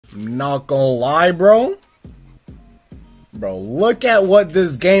Not gonna lie, bro. Bro, look at what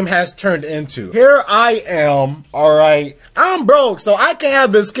this game has turned into. Here I am, alright. I'm broke, so I can't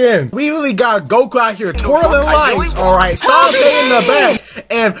have the skin. We really got Goku out here twirling lights, alright. Sasuke in the back,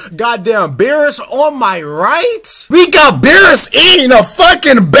 and goddamn Beerus on my right. We got Beerus eating a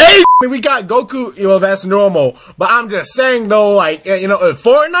fucking baby. We got Goku, you know, that's normal. But I'm just saying though, like, you know, in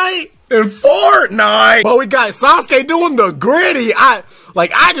Fortnite, but we got Sasuke doing the gritty. I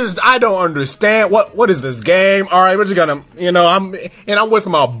don't understand. What is this game? All right, we're just gonna, you know, I'm with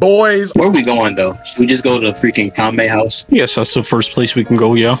my boys. Where are we going though? Should we just go to the freaking Kame house? Yes, that's the first place we can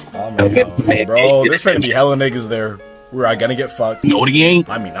go. Yeah. Oh my God, bro, there's trying to be hella niggas there. We're gonna get fucked. No, he ain't.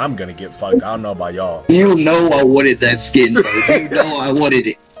 I mean, I'm gonna get fucked. I don't know about y'all. You know I wanted that skin, bro. You know I wanted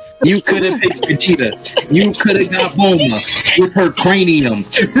it. You could have picked Vegeta. You could have got Bulma with her cranium,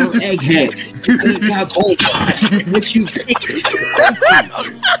 her egghead. You could have got Bulma. What you picked?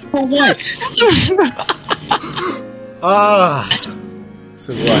 For what? This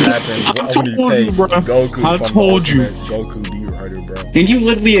is what happens when you take Goku. I told you. Goku D-Rider, bro. And you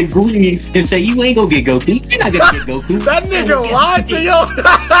literally agree and say you ain't gonna get Goku. You're not gonna get Goku. That nigga lied to you.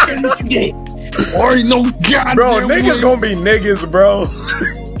 Or no goddamn bro, niggas gonna be niggas, bro.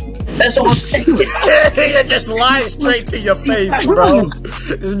 That's what I'm saying. Nigga just lie straight to your face, bro.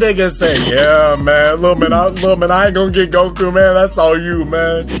 This nigga say, yeah, man, little man, I ain't gonna get Goku, man. That's all you,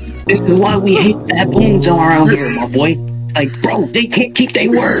 man. This is why we hate baboons around here, my boy. Like, bro, they can't keep their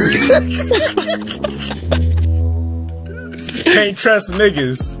word. Can't trust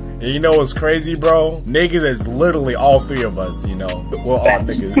niggas. And you know what's crazy, bro? Niggas is literally all three of us, you know. We're all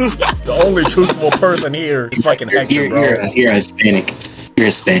niggas. The only truthful person here is fucking Hector, bro. You're Hispanic. You're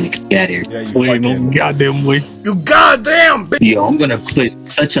Hispanic. Get out here. Yeah, you Wait, no goddamn way. You goddamn bitch. Yo, I'm gonna put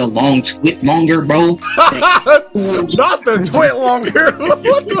such a long twit longer, bro. Not the twit longer. What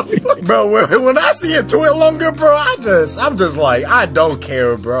the fuck? Bro, when I see a twit longer, bro, I'm just like, I don't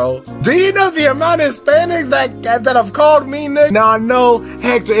care, bro. Do you know the amount of Hispanics that have called me nigga? Now I know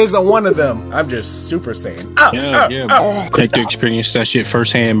Hector isn't one of them. I'm just super saying. Yeah. Hector experienced that shit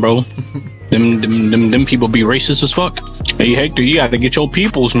firsthand, bro. Them people be racist as fuck. Hey Hector, you gotta get your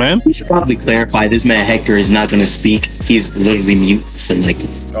peoples, man. We should probably clarify this man Hector is not gonna speak. He's literally mute, so like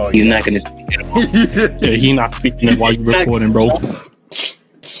he's not gonna speak at all. Yeah, he not speaking while you recording, bro.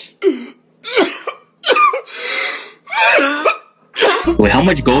 Wait, how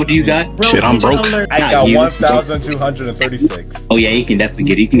much gold do you got? Bro, shit, I'm broke. I got 1,236. Oh yeah, you can definitely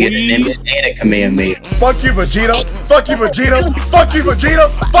get it. You can get an Nimbus and a Kamehameha. Fuck you, Vegeta. Fuck you, Vegeta. Fuck you, Vegeta.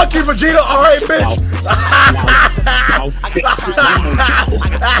 Fuck you, Vegeta. All right, bitch.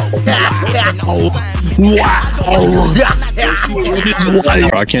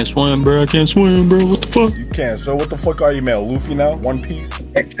 I can't swim, bro. I can't swim, bro. What the fuck? You can't. So what the fuck are you, man? Luffy now? One Piece?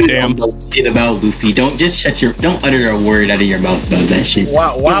 Damn. Shit about Luffy. Don't utter a word out of your mouth about that shit.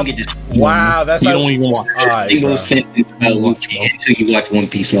 Wow, that's you don't even watch a single sentence about Luffy until you watch One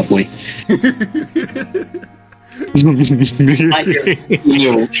Piece, my boy. I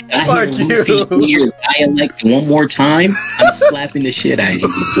hear Luffy here dialect one more time, I'm slapping the shit out of you,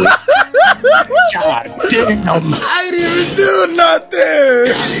 boy. God damn. I didn't even do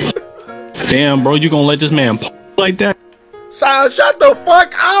nothing. Damn, bro, you gonna let this man like that? Son, shut the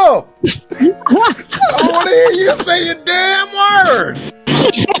fuck up! I don't wanna hear you say a damn word!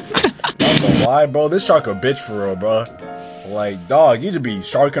 Not gonna lie, bro, this shark a bitch for real, bro. Like, dog, you just be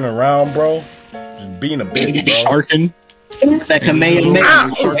sharking around, bro. Just being a bitch, bro. Sharking? That Kamehameha.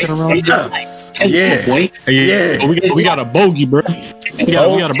 Yeah. Oh, we got a bogey, bro. We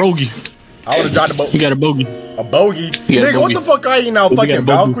got a bogey. I would've dropped a bogey. We got a bogey. A bogey? Nigga, what the fuck are you now? Fucking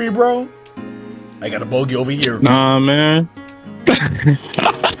Valkyrie, bro? I got a bogey over here. Nah, man.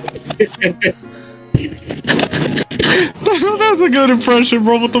 That's a good impression,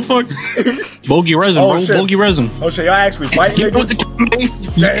 bro. What the fuck? Bogey resin, bro. Shit. Bogey resin. Oh shit, y'all actually fighting niggas?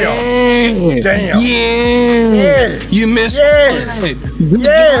 Damn. Damn. Yeah. You missed.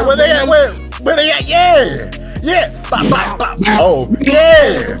 Yeah. Where they at? Where they at? Yeah. Oh.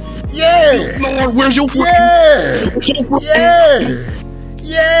 Yeah. Lord, where's your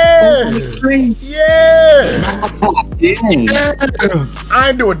I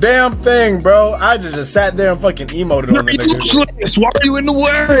ain't do a damn thing, bro. I just sat there and fucking emoted on the nigga. Why are you in the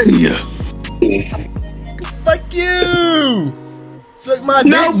way? Fuck you! Suck my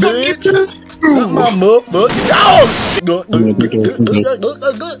dick, bitch! Suck my motherfucker!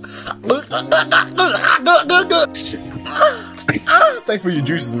 Thanks for your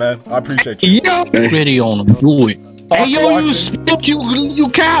juices, man. I appreciate you. Ready on them, do it. Hey yo, you spoke, you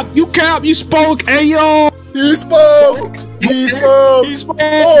cap, you spoke, hey yo! You spoke! Esports.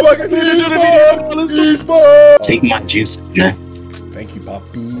 Oh my god. Esports. Take my juice, man. Thank you,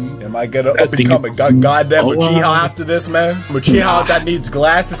 Poppy. Am I gonna become a goddamn Uchiha after this, man? Uchiha that needs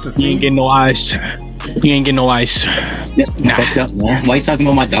glasses to see. You ain't getting no eyes. You ain't getting no ice. That's fucked up, man. Why you talking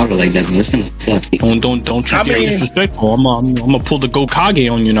about my daughter like that, man? That's kind of fucked. Don't try to be disrespectful. I'm gonna pull the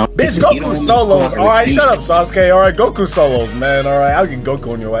Gokage on you now. Bitch, Goku solos. Alright, shut up, Sasuke. Alright, Goku solos, man. Alright, I'll get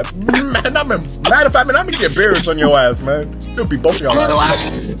Goku on your ass. Man, matter of fact, man, I'm gonna get Beerus on your ass, man. It'll be both of y'all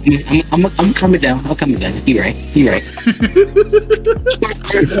ass. I'm coming down. I'm coming down. You right. You right.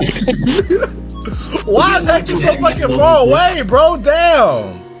 Why is Hector so fucking far away, bro?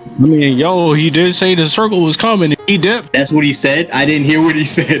 Damn. I mean, yo, he did say the circle was coming. He dipped. That's what he said. I didn't hear what he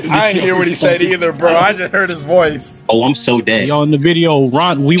said. I didn't hear what he said either, bro. I just heard his voice. Oh, I'm so dead. Y'all in the video,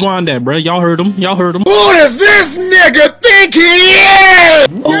 we won that, bro. Y'all heard him. Y'all heard him. Who does this nigga think he is?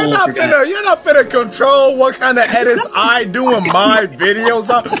 You're not finna control what kind of edits I do in my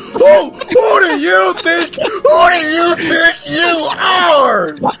videos. Who do you think you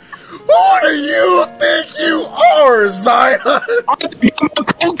are? Who do you think you are, Zion?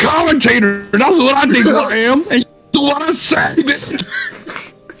 I'm a commentator. That's what I think I am. And you what I say.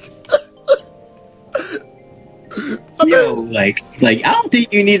 Yo, like, I don't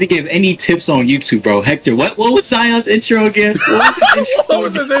think you need to give any tips on YouTube, bro. Hector, what was Zion's intro again? What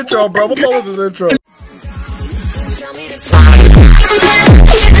was his intro, bro? What was his intro?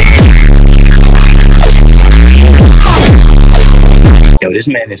 Yo, this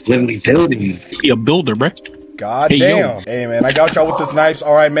man is literally building. He a builder, bro. God damn. Hey, man, I got y'all with the snipes.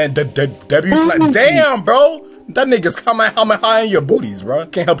 All right, man. W snipe. Damn, bro. That nigga's coming high in your booties, bro.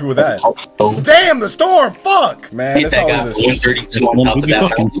 Can't help you with that. Damn, the storm. Fuck. Man, it's all this. 132 on top of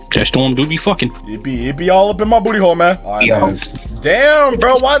that. That storm do be fucking. It be all up in my booty hole, man. All right, man. Damn,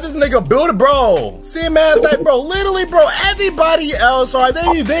 bro. Why this nigga build it, bro? See, man, like, bro, literally, bro, everybody else, all right,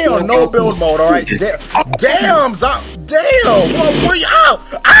 they on no build mode, all right? Damn, damn. Where you? Ow!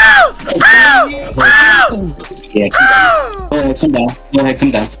 Ow! Ow! Ow! Yeah, come down. Go ahead,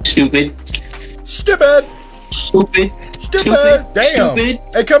 come down. Stupid. Stupid. Damn. Stupid.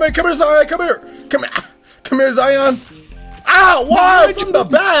 Hey, come here, Zion. Come here, Zion. Ow! Why? From the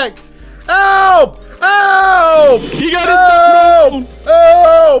back. Help! Help! He got his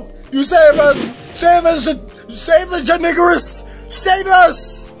Help! You save us! Save us, Janigarus! Save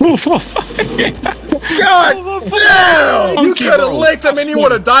us! God damn! You could have licked him and he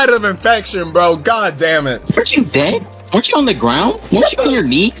would have died of infection, bro. God damn it. Weren't you dead? Weren't you on the ground? Weren't you on your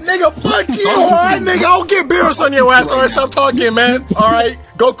knees? Nigga, fuck you, alright, nigga? I'll get Beerus on your ass, alright? Stop talking, man. Alright?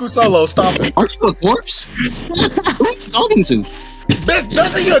 Goku solo, stop it. Aren't you a corpse? Who are you talking to? Bitch,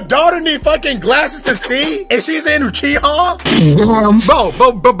 doesn't your daughter need fucking glasses to see? And she's in Uchiha? Bro.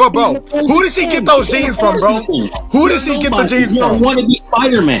 Who did she get those jeans from, bro? Who did she get the jeans from? You want to be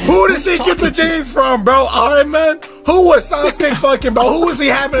Spider-Man. Who did she get the jeans from, bro? Alright, man? Who was Sasuke fucking, bro? Who was he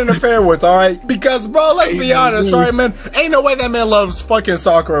having an affair with, alright? Because, bro, let's be honest, alright, man? Ain't no way that man loves fucking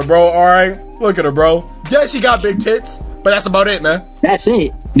Sakura, bro, alright? Look at her, bro. Yeah, she got big tits, but that's about it, man. That's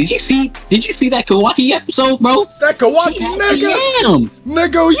it. Did you see that Kawaki episode, bro? That Kawaki nigga?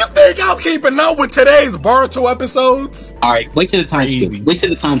 Nigga, you think I'm keeping up with today's Boruto episodes? Alright, wait till the time skip. Wait till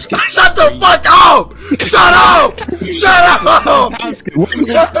the time skip. Shut the fuck up! Shut up! Shut up!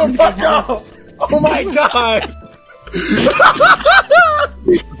 Shut the fuck up! Oh my god!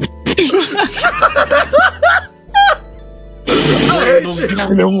 I hate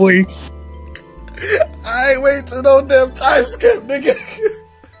you. I ain't wait till no damn time skip, nigga.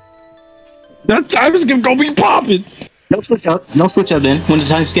 That time skip gonna be popping. No switch up. No switch up then. When the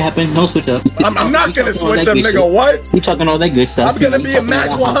time skip happen, no switch up. I'm not gonna switch up, nigga. What? You talking all that good stuff. I'm gonna be a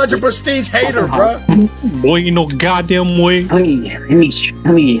match 100 prestige hater, bro. Boy, you know goddamn way. Let me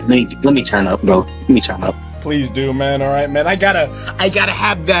turn up, bro. Let me turn up. Please do, man. All right, man. I gotta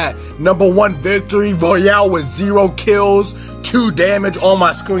have that #1 victory royale with 0 kills, 2 damage on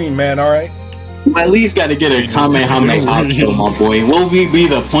my screen, man. All right. I at least gotta get a Kamehameha kill, my boy. What would be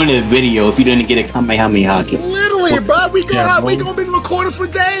the point of the video if you didn't get a Kamehameha kill? Literally, bro. We gonna be recording for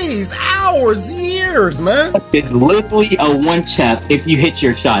days, hours, years, man. It's literally a one-tap if you hit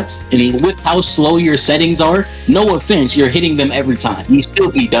your shots. And with how slow your settings are, no offense, you're hitting them every time. You still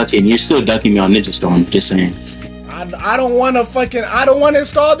be ducking. You're still ducking me on Ninja Storm. Just saying. I don't want to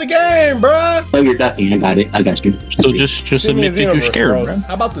install the game, bruh. Oh, you're ducking. I got it. I got you. So just admit that you're scared, bro.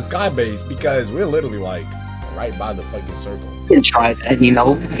 How about the sky base? Because we're literally like right by the fucking circle. And try that, you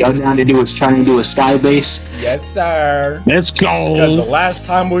know. Y'all trying to do a sky base. Yes, sir. Let's go. Because the last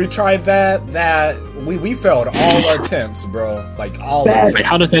time we tried that we failed all our attempts, bro. Like all. Wait,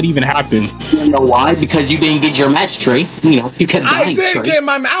 how does that even happen? You know why? Because you didn't get your match tray. You know, you could. I did get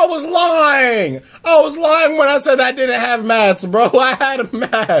my. I was lying. I was lying when I said I didn't have mats, bro. I had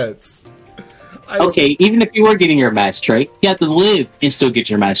mats. Okay, even if you were getting your match tray, you have to live and still get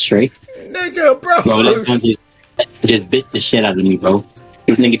your match tray. Nigga, bro. Bro, that one just bit the shit out of me, bro.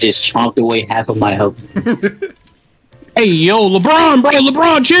 This nigga just chomped away half of my health. Hey, yo, LeBron, bro.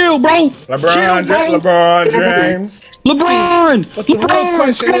 LeBron, chill, bro. LeBron, chill, bro. LeBron James. LeBron. But the real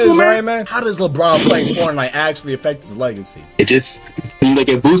question is, right, man? How does LeBron playing Fortnite actually affect his legacy? It just, like,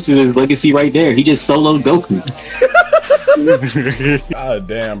 it boosted his legacy right there. He just soloed Goku. God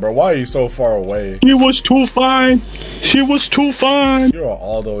damn, bro. Why are you so far away? She was too fine. She was too fine. You're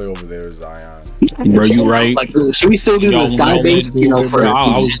all the way over there, Zion. Bro, you right. Like, should we still do the sky base? You know, for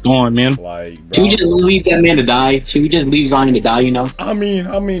I was gone, man. Like, bro, should we just leave that man to die? Should we just leave Zion to die, you know? I mean,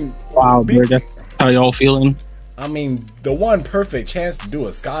 Wow, bro, that's how y'all feeling? I mean, the one perfect chance to do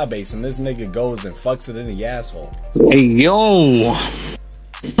a sky base, and this nigga goes and fucks it in the asshole. Hey, yo.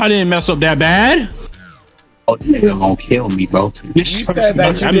 I didn't mess up that bad. Oh, this nigga gonna kill me, bro. You said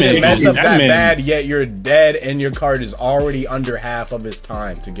that you didn't mess up that bad, yet you're dead, and your card is already under half of its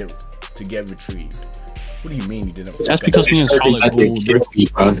time to get retrieved. What do you mean you didn't? That's because we in solid gold, bro.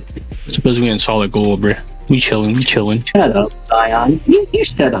 That's because we in solid gold, bro. We chilling, we chilling. Shut up, Zion. You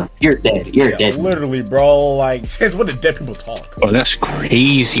shut up. You're dead. You're dead. Literally, bro. Like, since when did dead people talk? Oh, that's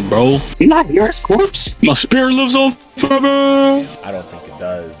crazy, bro. You're not your corpse. My spirit lives on forever. I don't think it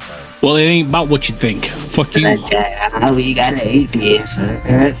does, bro. Well, it ain't about what you think. Fuck you. We got an atheist.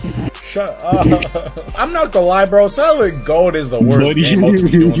 Shut up. I'm not gonna lie, bro. Solid gold is the worst game mode to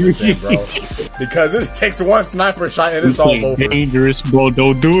be doing this in, bro. Because this takes one sniper shot and it's all over. Dangerous, bro.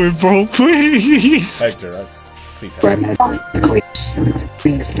 Don't do it, bro. Please. Hector, please help me.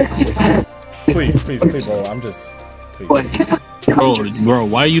 Please, bro. I'm just. Please. Bro,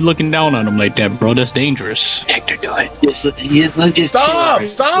 why are you looking down on him like that, bro? That's dangerous. Hector, do it. Just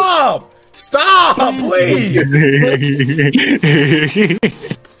Stop, please.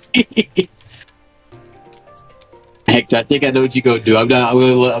 Hector, I think I know what you gonna do. I'm not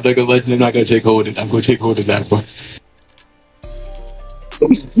gonna take hold of it. I'm gonna take hold of that one.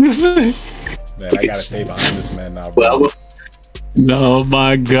 Man, I gotta stay behind this man now, bro. Well, oh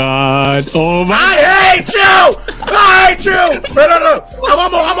my god. Oh my. I hate you! No.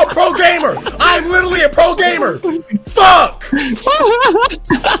 I'm a pro gamer. I'm literally a pro gamer. Fuck!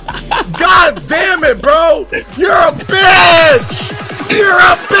 God damn it, bro! You're a bitch! You're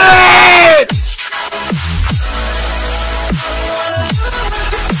a bitch!